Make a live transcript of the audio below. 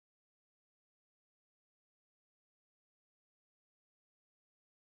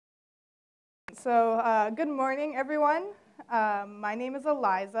Good morning, everyone. My name is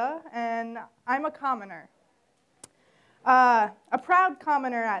Alyzza, and I'm a commoner. A proud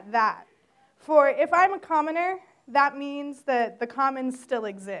commoner at that. For if I'm a commoner, that means that the commons still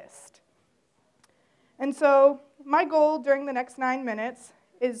exist. And so my goal during the next 9 minutes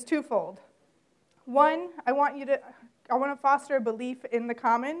is twofold. One, I want to foster a belief in the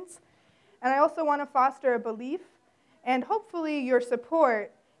commons, and I also want to foster a belief and hopefully your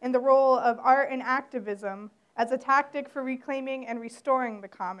support in the role of art and activism as a tactic for reclaiming and restoring the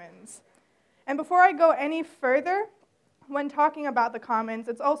commons. And before I go any further, when talking about the commons,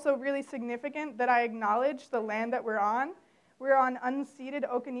 it's also really significant that I acknowledge the land that we're on. We're on unceded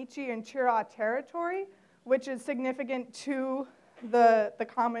Occaneechi and Chiraw territory, which is significant to the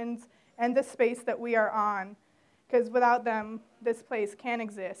commons and the space that we are on, because without them, this place can't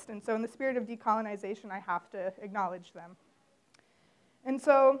exist. And so in the spirit of decolonization, I have to acknowledge them. And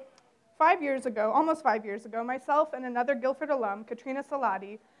so 5 years ago, almost 5 years ago, myself and another Guilford alum, Katrina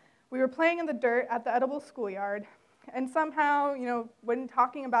Salati, we were playing in the dirt at the Edible Schoolyard, and somehow, when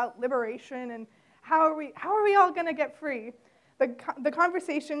talking about liberation and how are we all going to get free, the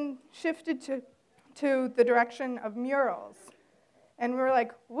conversation shifted to the direction of murals. And we were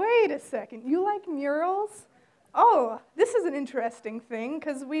like, wait a second, you like murals? Oh, this is an interesting thing,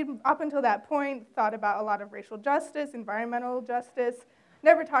 because we, up until that point, thought about a lot of racial justice, environmental justice,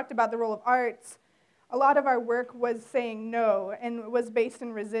 never talked about the role of arts. A lot of our work was saying no and was based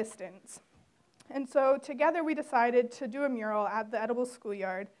in resistance. And so together we decided to do a mural at the Edible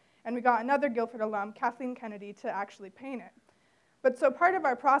Schoolyard, and we got another Guilford alum, Kathleen Kennedy, to actually paint it. But so part of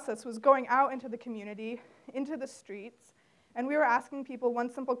our process was going out into the community, into the streets, and we were asking people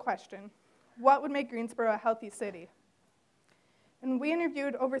one simple question: what would make Greensboro a healthy city? And we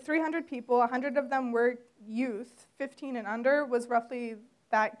interviewed over 300 people. 100 of them were youth. 15 and under was roughly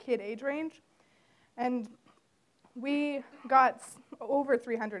that kid age range. And we got over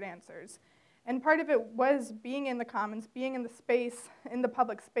 300 answers. And part of it was being in the commons, being in the space, in the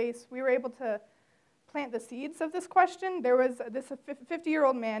public space. We were able to plant the seeds of this question. There was this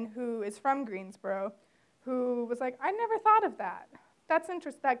 50-year-old man who is from Greensboro who was like, I never thought of that. That's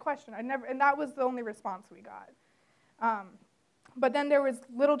interesting, that question. And that was the only response we got. But then there was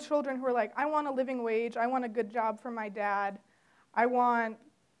little children who were like, I want a living wage, I want a good job for my dad, I want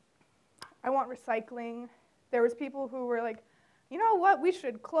recycling. There was people who were like, you know what, we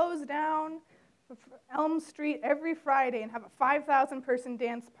should close down Elm Street every Friday and have a 5,000-person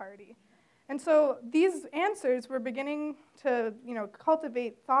dance party. And so these answers were beginning to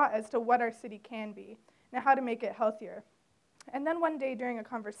cultivate thought as to what our city can be and how to make it healthier. And then one day during a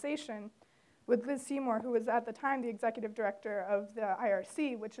conversation with Liz Seymour, who was at the time the executive director of the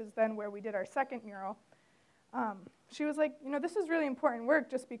IRC, which is then where we did our second mural, she was like, this is really important work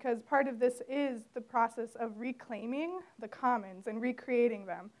just because part of this is the process of reclaiming the commons and recreating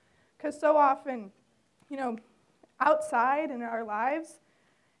them. Because so often, outside in our lives,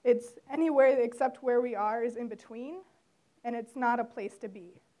 it's anywhere except where we are is in between, and it's not a place to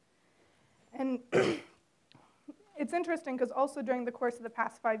be. And it's interesting because also during the course of the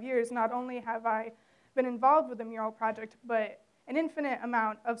past 5 years, not only have I been involved with the mural project, but an infinite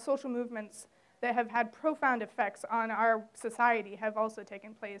amount of social movements that have had profound effects on our society have also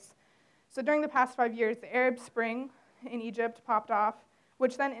taken place. So during the past 5 years, the Arab Spring in Egypt popped off,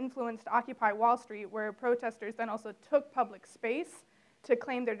 which then influenced Occupy Wall Street, where protesters then also took public space to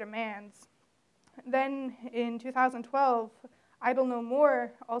claim their demands. Then in 2012, Idle No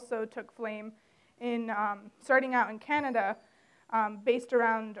More also took flame in starting out in Canada, based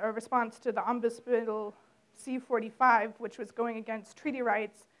around a response to the Omnibus Bill C-45, which was going against treaty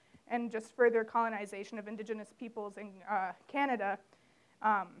rights and just further colonization of Indigenous peoples in Canada.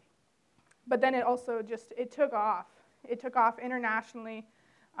 But then it also it took off. It took off internationally.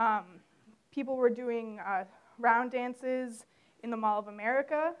 People were doing round dances in the Mall of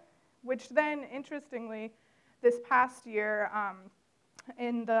America, which then, interestingly, this past year,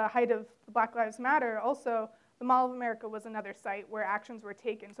 in the height of Black Lives Matter, also, the Mall of America was another site where actions were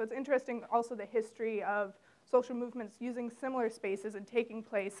taken. So it's interesting also the history of social movements using similar spaces and taking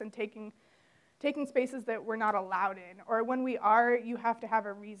place and taking spaces that we're not allowed in. Or when we are, you have to have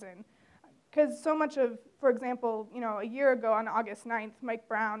a reason. Because so much of, for example, a year ago on August 9th, Mike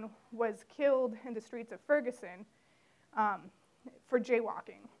Brown was killed in the streets of Ferguson for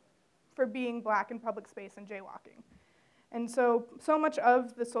jaywalking, for being black in public space and jaywalking. And so much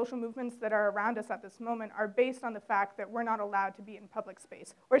of the social movements that are around us at this moment are based on the fact that we're not allowed to be in public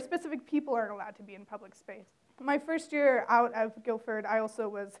space, or specific people aren't allowed to be in public space. My first year out of Guilford, I also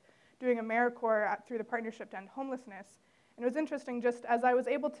was doing AmeriCorps through the Partnership to End Homelessness. And it was interesting, just as I was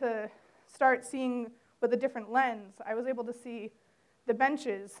able to start seeing with a different lens, I was able to see the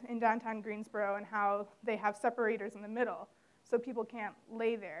benches in downtown Greensboro and how they have separators in the middle, so people can't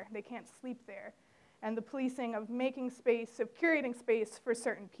lay there, they can't sleep there, and the policing of making space, of curating space for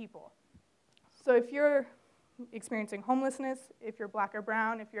certain people. So if you're experiencing homelessness, if you're black or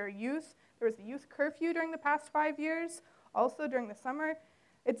brown, if you're a youth, there was a youth curfew during the past 5 years, also during the summer.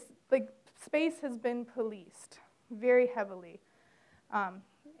 It's like space has been policed very heavily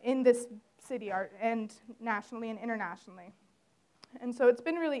in this city and nationally and internationally. And so it's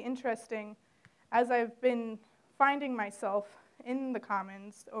been really interesting as I've been finding myself in the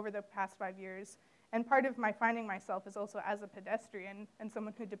Commons over the past 5 years. And part of my finding myself is also as a pedestrian and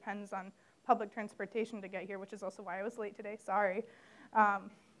someone who depends on public transportation to get here, which is also why I was late today, sorry.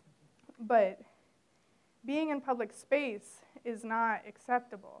 But being in public space is not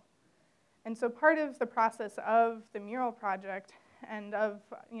acceptable. And so part of the process of the mural project and of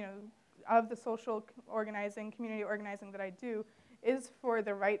the social organizing, community organizing that I do is for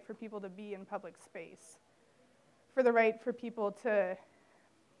the right for people to be in public space, for the right for people to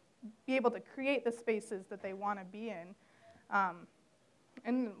be able to create the spaces that they want to be in.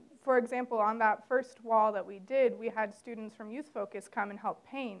 And for example, on that first wall that we did, we had students from Youth Focus come and help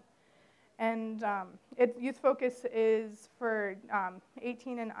paint. And Youth Focus is for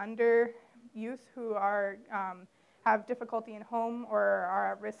 18 and under youth who are, have difficulty in home or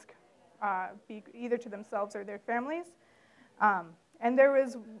are at risk either to themselves or their families. And there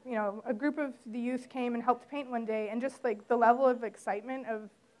was, a group of the youth came and helped paint one day, and just like the level of excitement of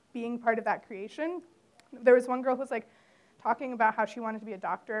being part of that creation. There was one girl who was like talking about how she wanted to be a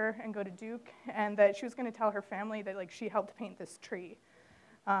doctor and go to Duke, and that she was going to tell her family that like she helped paint this tree.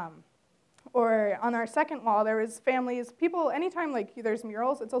 Or on our second wall, there was families, people, anytime like there's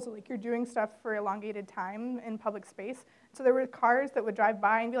murals, it's also like you're doing stuff for elongated time in public space. So there were cars that would drive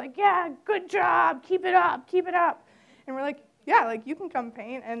by and be like, yeah, good job, keep it up, keep it up. And we're like, yeah, like you can come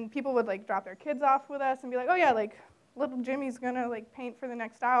paint. And people would like drop their kids off with us and be like, oh yeah, like little Jimmy's gonna like paint for the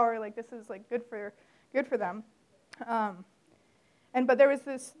next hour. Like this is like good for them. But there was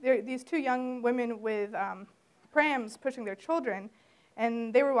these two young women with prams pushing their children,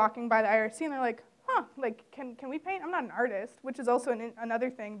 and they were walking by the IRC and they're like, huh, like can we paint? I'm not an artist, which is also another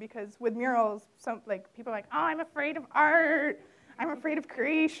thing, because with murals, people are like, oh, I'm afraid of art. I'm afraid of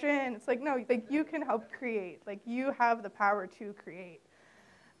creation. It's like, no, like you can help create. Like you have the power to create.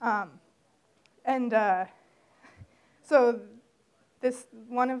 So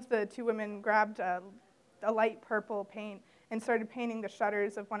one of the two women grabbed a light purple paint and started painting the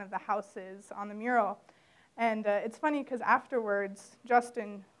shutters of one of the houses on the mural. And it's funny because afterwards,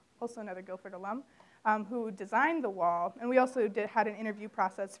 Justin, also another Guilford alum, who designed the wall, and we also had an interview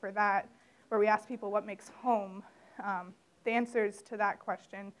process for that where we asked people what makes home. The answers to that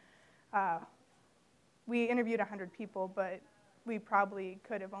question, we interviewed 100 people, but we probably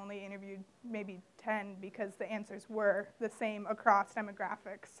could have only interviewed maybe 10 because the answers were the same across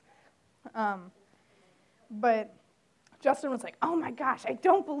demographics. But Justin was like, oh my gosh, I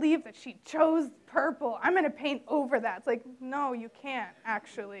don't believe that she chose purple. I'm going to paint over that. It's like, no, you can't,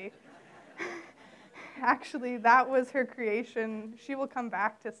 actually. Actually, that was her creation. She will come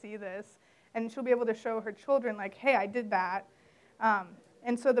back to see this, and she'll be able to show her children, like, hey, I did that.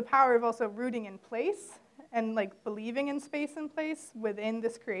 And so the power of also rooting in place and like believing in space and place within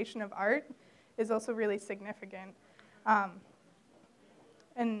this creation of art is also really significant.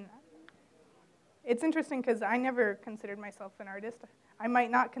 And it's interesting because I never considered myself an artist. I might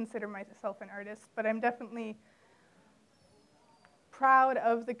not consider myself an artist, but I'm definitely proud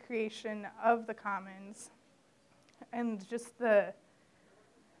of the creation of the Commons and just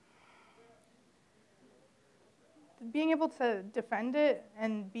being able to defend it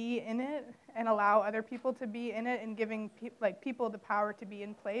and be in it and allow other people to be in it and giving people the power to be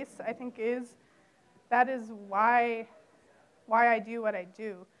in place, I think that is why I do what I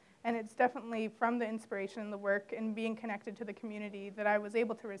do. And it's definitely from the inspiration, the work, and being connected to the community that I was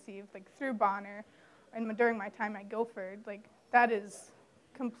able to receive, like through Bonner and during my time at Guilford. Like that is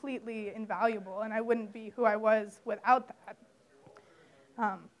completely invaluable, and I wouldn't be who I was without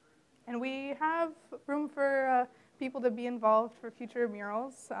that. And we have room for people to be involved for future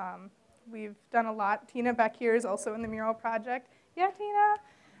murals. We've done a lot. Tina back here is also in the mural project. Yeah,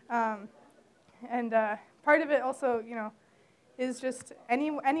 Tina. And part of it also, is just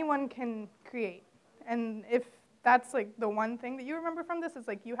anyone can create. And if that's like the one thing that you remember from this, is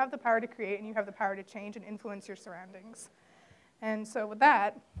like you have the power to create and you have the power to change and influence your surroundings. And so with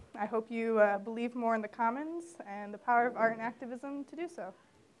that, I hope you believe more in the Commons and the power of art and activism to do so.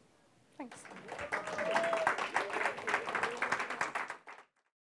 Thanks.